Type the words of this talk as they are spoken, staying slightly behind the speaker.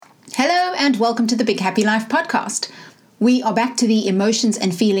and welcome to the Big Happy Life podcast. We are back to the Emotions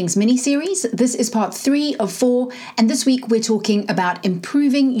and Feelings mini-series. This is part 3 of 4, and this week we're talking about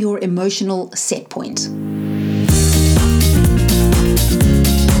improving your emotional set point.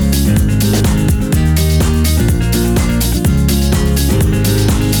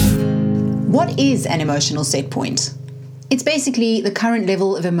 What is an emotional set point? It's basically the current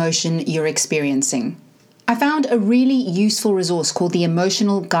level of emotion you're experiencing. I found a really useful resource called the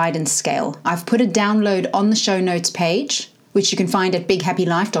Emotional Guidance Scale. I've put a download on the show notes page, which you can find at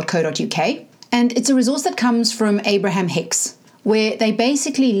bighappylife.co.uk. And it's a resource that comes from Abraham Hicks, where they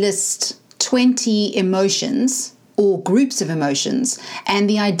basically list 20 emotions or groups of emotions. And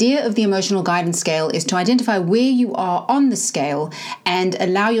the idea of the Emotional Guidance Scale is to identify where you are on the scale and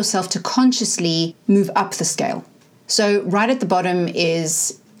allow yourself to consciously move up the scale. So right at the bottom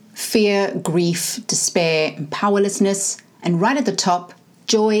is fear, grief, despair, and powerlessness. And right at the top,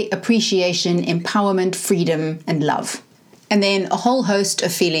 joy, appreciation, empowerment, freedom, and love. And then a whole host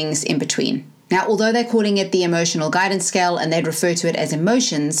of feelings in between. Now, although they're calling it the Emotional Guidance Scale and they'd refer to it as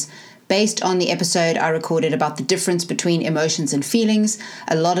emotions, based on the episode I recorded about the difference between emotions and feelings,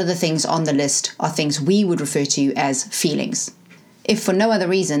 a lot of the things on the list are things we would refer to as feelings. If for no other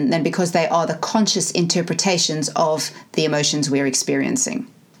reason than because they are the conscious interpretations of the emotions we're experiencing.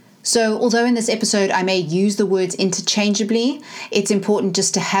 So although in this episode I may use the words interchangeably, it's important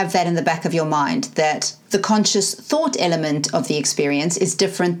just to have that in the back of your mind, that the conscious thought element of the experience is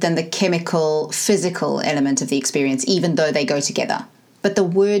different than the chemical, physical element of the experience, even though they go together. But the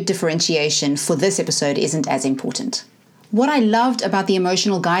word differentiation for this episode isn't as important. What I loved about the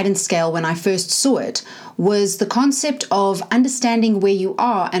Emotional Guidance Scale when I first saw it was the concept of understanding where you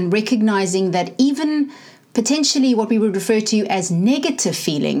are and recognizing that even potentially what we would refer to as negative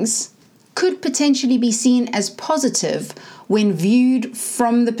feelings could potentially be seen as positive when viewed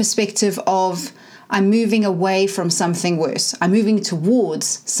from the perspective of I'm moving away from something worse. I'm moving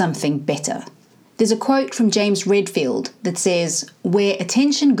towards something better. There's a quote from James Redfield that says, "Where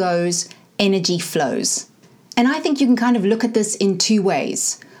attention goes, energy flows." And I think you can kind of look at this in two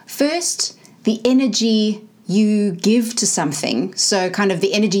ways. First, the energy you give to something, so kind of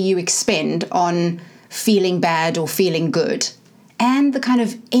the energy you expend on feeling bad or feeling good, and the kind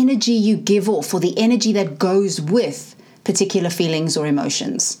of energy you give off or the energy that goes with particular feelings or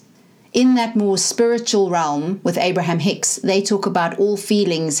emotions. In that more spiritual realm with Abraham Hicks, they talk about all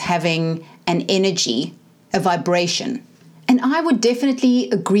feelings having an energy, a vibration. And I would definitely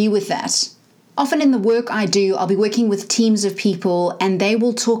agree with that. Often in the work I do, I'll be working with teams of people and they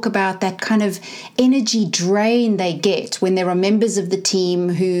will talk about that kind of energy drain they get when there are members of the team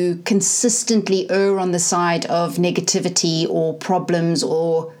who consistently err on the side of negativity or problems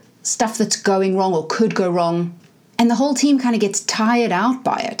or stuff that's going wrong or could go wrong. And the whole team kind of gets tired out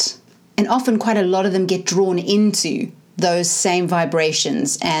by it. And often quite a lot of them get drawn into those same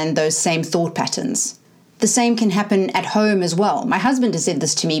vibrations and those same thought patterns. The same can happen at home as well. My husband has said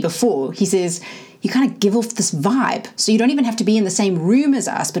this to me before. He says, you kind of give off this vibe, so you don't even have to be in the same room as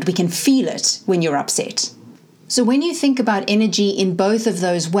us, but we can feel it when you're upset. So when you think about energy in both of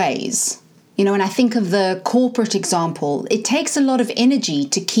those ways, when I think of the corporate example, it takes a lot of energy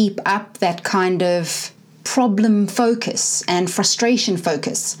to keep up that kind of problem focus and frustration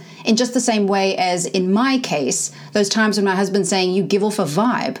focus. In just the same way as in my case, those times when my husband's saying you give off a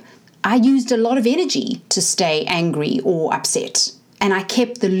vibe, I used a lot of energy to stay angry or upset. And I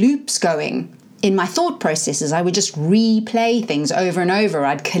kept the loops going in my thought processes. I would just replay things over and over.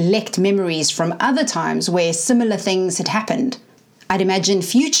 I'd collect memories from other times where similar things had happened. I'd imagine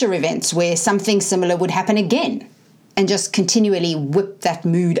future events where something similar would happen again and just continually whip that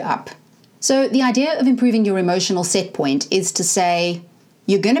mood up. So the idea of improving your emotional set point is to say,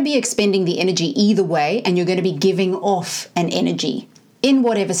 you're going to be expending the energy either way and you're going to be giving off an energy in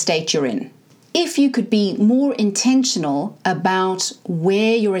whatever state you're in. If you could be more intentional about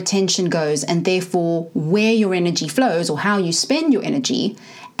where your attention goes and therefore where your energy flows or how you spend your energy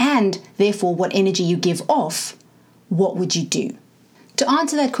and therefore what energy you give off, what would you do? To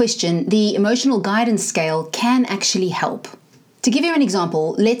answer that question, the Emotional Guidance Scale can actually help. To give you an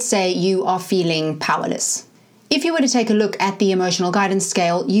example, let's say you are feeling powerless. If you were to take a look at the Emotional Guidance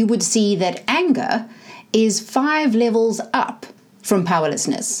Scale, you would see that anger is 5 levels up from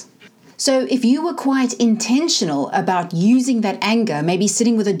powerlessness. So if you were quite intentional about using that anger, maybe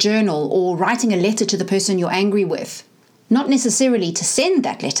sitting with a journal or writing a letter to the person you're angry with, not necessarily to send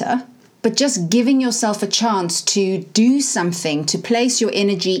that letter, but just giving yourself a chance to do something, to place your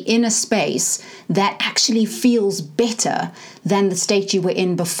energy in a space that actually feels better than the state you were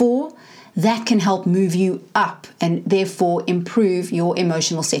in before, that can help move you up and therefore improve your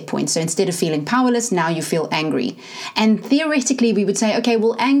emotional set point. So instead of feeling powerless, now you feel angry. And theoretically, we would say, okay,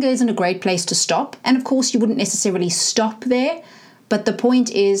 well, anger isn't a great place to stop. And of course, you wouldn't necessarily stop there. But the point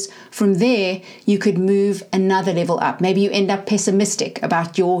is, from there, you could move another level up. Maybe you end up pessimistic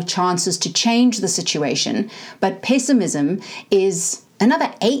about your chances to change the situation. But pessimism is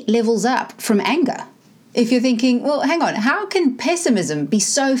another 8 levels up from anger. If you're thinking, well, hang on, how can pessimism be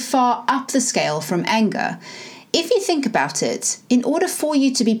so far up the scale from anger? If you think about it, in order for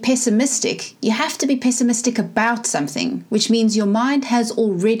you to be pessimistic, you have to be pessimistic about something, which means your mind has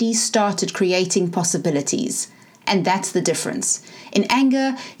already started creating possibilities. And that's the difference. In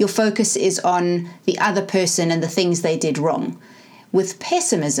anger, your focus is on the other person and the things they did wrong. With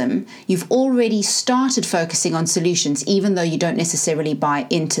pessimism, you've already started focusing on solutions, even though you don't necessarily buy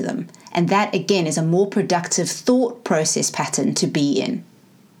into them. And that, again, is a more productive thought process pattern to be in.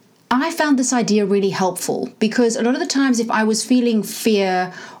 I found this idea really helpful because a lot of the times if I was feeling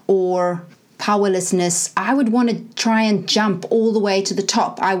fear or powerlessness, I would want to try and jump all the way to the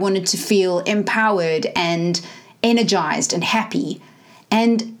top. I wanted to feel empowered and energized and happy.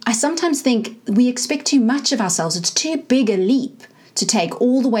 And I sometimes think we expect too much of ourselves. It's too big a leap to take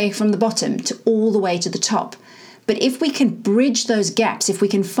all the way from the bottom to all the way to the top. But if we can bridge those gaps, if we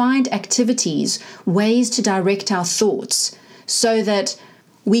can find activities, ways to direct our thoughts so that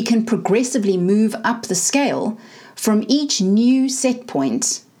we can progressively move up the scale, from each new set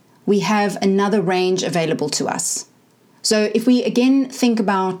point, we have another range available to us. So if we again think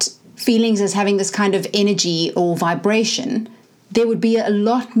about feelings as having this kind of energy or vibration, there would be a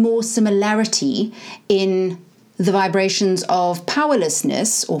lot more similarity in the vibrations of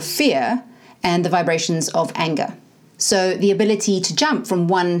powerlessness or fear and the vibrations of anger. So the ability to jump from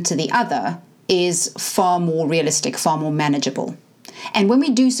one to the other is far more realistic, far more manageable. And when we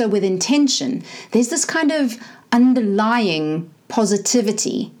do so with intention, there's this kind of underlying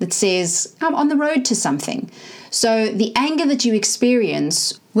positivity that says, I'm on the road to something. So the anger that you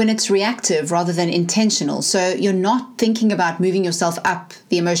experience when it's reactive rather than intentional, so you're not thinking about moving yourself up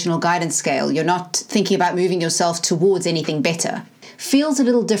the emotional guidance scale, you're not thinking about moving yourself towards anything better, feels a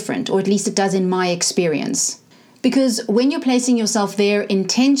little different, or at least it does in my experience. Because when you're placing yourself there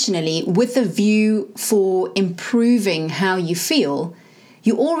intentionally with a view for improving how you feel,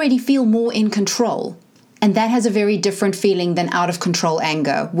 you already feel more in control. And that has a very different feeling than out of control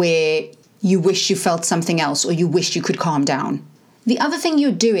anger, where you wish you felt something else or you wish you could calm down. The other thing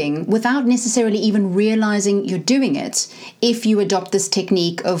you're doing, without necessarily even realizing you're doing it, if you adopt this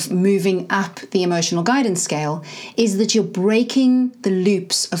technique of moving up the emotional guidance scale, is that you're breaking the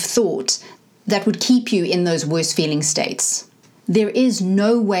loops of thought that would keep you in those worse feeling states. There is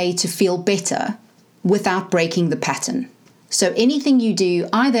no way to feel better without breaking the pattern. So anything you do,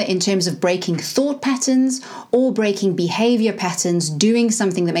 either in terms of breaking thought patterns or breaking behavior patterns, doing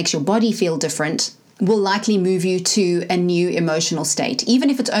something that makes your body feel different, will likely move you to a new emotional state. Even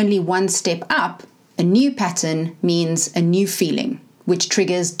if it's only one step up, a new pattern means a new feeling, which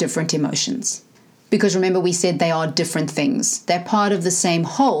triggers different emotions. Because remember, we said they are different things. They're part of the same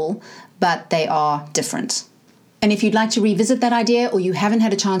whole, but they are different. And if you'd like to revisit that idea or you haven't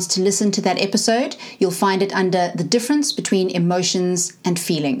had a chance to listen to that episode, you'll find it under the difference between emotions and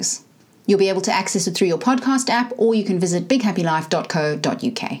feelings. You'll be able to access it through your podcast app, or you can visit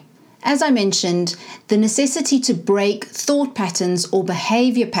bighappylife.co.uk. As I mentioned, the necessity to break thought patterns or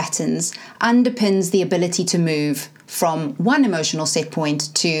behavior patterns underpins the ability to move from one emotional set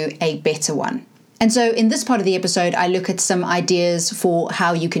point to a better one. And so in this part of the episode, I look at some ideas for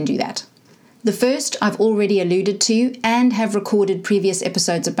how you can do that. The first I've already alluded to and have recorded previous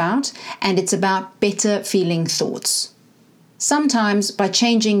episodes about, and it's about better feeling thoughts. Sometimes by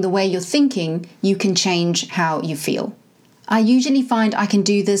changing the way you're thinking, you can change how you feel. I usually find I can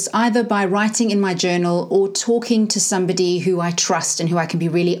do this either by writing in my journal or talking to somebody who I trust and who I can be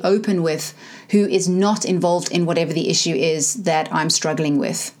really open with, who is not involved in whatever the issue is that I'm struggling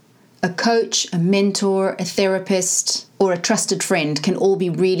with. A coach, a mentor, a therapist, or a trusted friend can all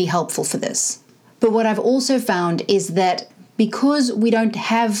be really helpful for this. But what I've also found is that because we don't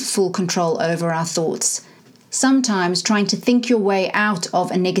have full control over our thoughts, sometimes trying to think your way out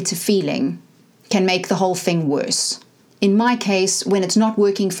of a negative feeling can make the whole thing worse. In my case, when it's not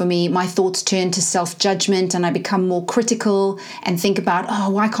working for me, my thoughts turn to self-judgment and I become more critical and think about,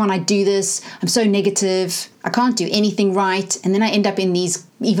 why can't I do this? I'm so negative. I can't do anything right. And then I end up in these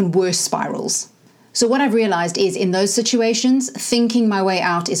even worse spirals. So what I've realized is in those situations, thinking my way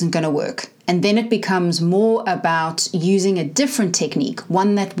out isn't going to work. And then it becomes more about using a different technique,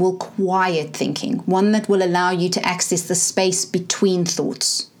 one that will quiet thinking, one that will allow you to access the space between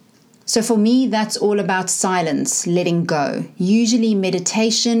thoughts. So for me, that's all about silence, letting go. Usually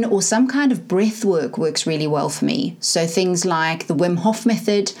meditation or some kind of breath work works really well for me. So things like the Wim Hof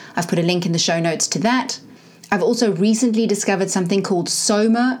method, I've put a link in the show notes to that. I've also recently discovered something called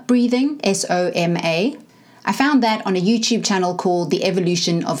Soma breathing, S-O-M-A. I found that on a YouTube channel called The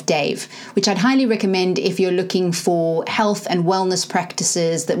Evolution of Dave, which I'd highly recommend if you're looking for health and wellness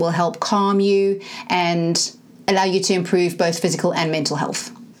practices that will help calm you and allow you to improve both physical and mental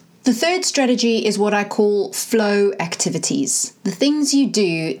health. The third strategy is what I call flow activities, the things you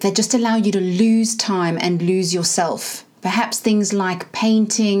do that just allow you to lose time and lose yourself. Perhaps things like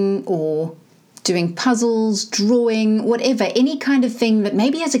painting or doing puzzles, drawing, whatever, any kind of thing that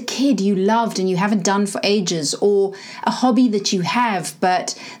maybe as a kid you loved and you haven't done for ages, or a hobby that you have,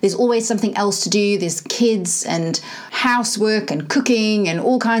 but there's always something else to do. There's kids and housework and cooking and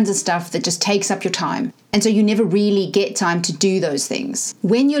all kinds of stuff that just takes up your time. And so you never really get time to do those things.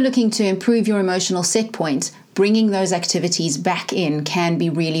 When you're looking to improve your emotional set point, bringing those activities back in can be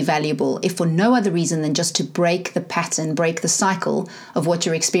really valuable, if for no other reason than just to break the pattern, break the cycle of what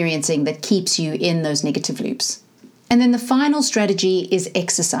you're experiencing that keeps you in those negative loops. And then the final strategy is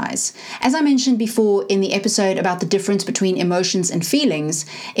exercise. As I mentioned before in the episode about the difference between emotions and feelings,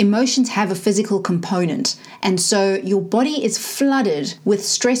 emotions have a physical component. And so your body is flooded with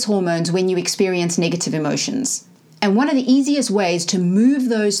stress hormones when you experience negative emotions. And one of the easiest ways to move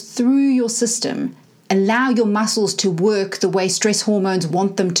those through your system, allow your muscles to work the way stress hormones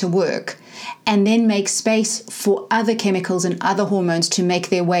want them to work, and then make space for other chemicals and other hormones to make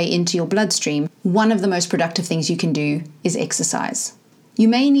their way into your bloodstream, one of the most productive things you can do is exercise. You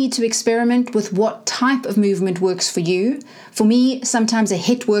may need to experiment with what type of movement works for you. For me, sometimes a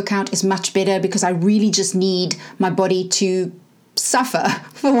HIIT workout is much better because I really just need my body to suffer,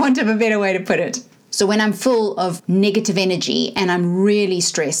 for want of a better way to put it. So when I'm full of negative energy and I'm really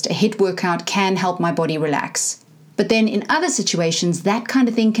stressed, a HIIT workout can help my body relax. But then in other situations, that kind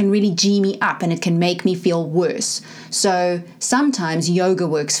of thing can really G me up and it can make me feel worse. So sometimes yoga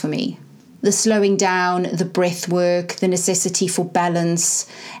works for me. The slowing down, the breath work, the necessity for balance,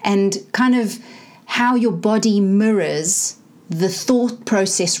 and kind of how your body mirrors the thought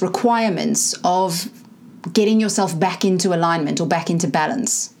process requirements of getting yourself back into alignment or back into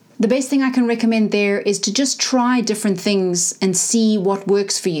balance. The best thing I can recommend there is to just try different things and see what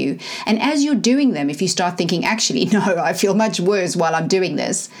works for you. And as you're doing them, if you start thinking, actually, no, I feel much worse while I'm doing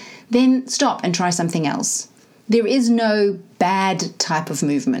this, then stop and try something else. There is no bad type of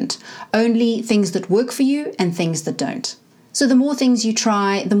movement, only things that work for you and things that don't. So the more things you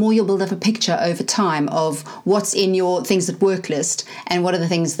try, the more you'll build up a picture over time of what's in your things that work list and what are the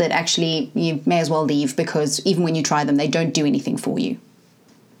things that actually you may as well leave because even when you try them, they don't do anything for you.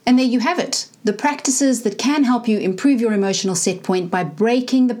 And there you have it, the practices that can help you improve your emotional set point by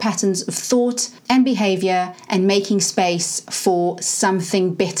breaking the patterns of thought and behavior and making space for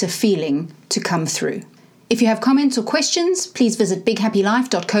something better feeling to come through. If you have comments or questions, please visit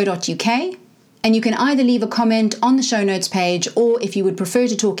bighappylife.co.uk. And you can either leave a comment on the show notes page, or if you would prefer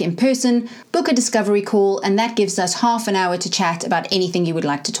to talk in person, book a discovery call, and that gives us half an hour to chat about anything you would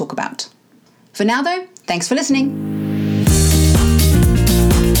like to talk about. For now though, thanks for listening.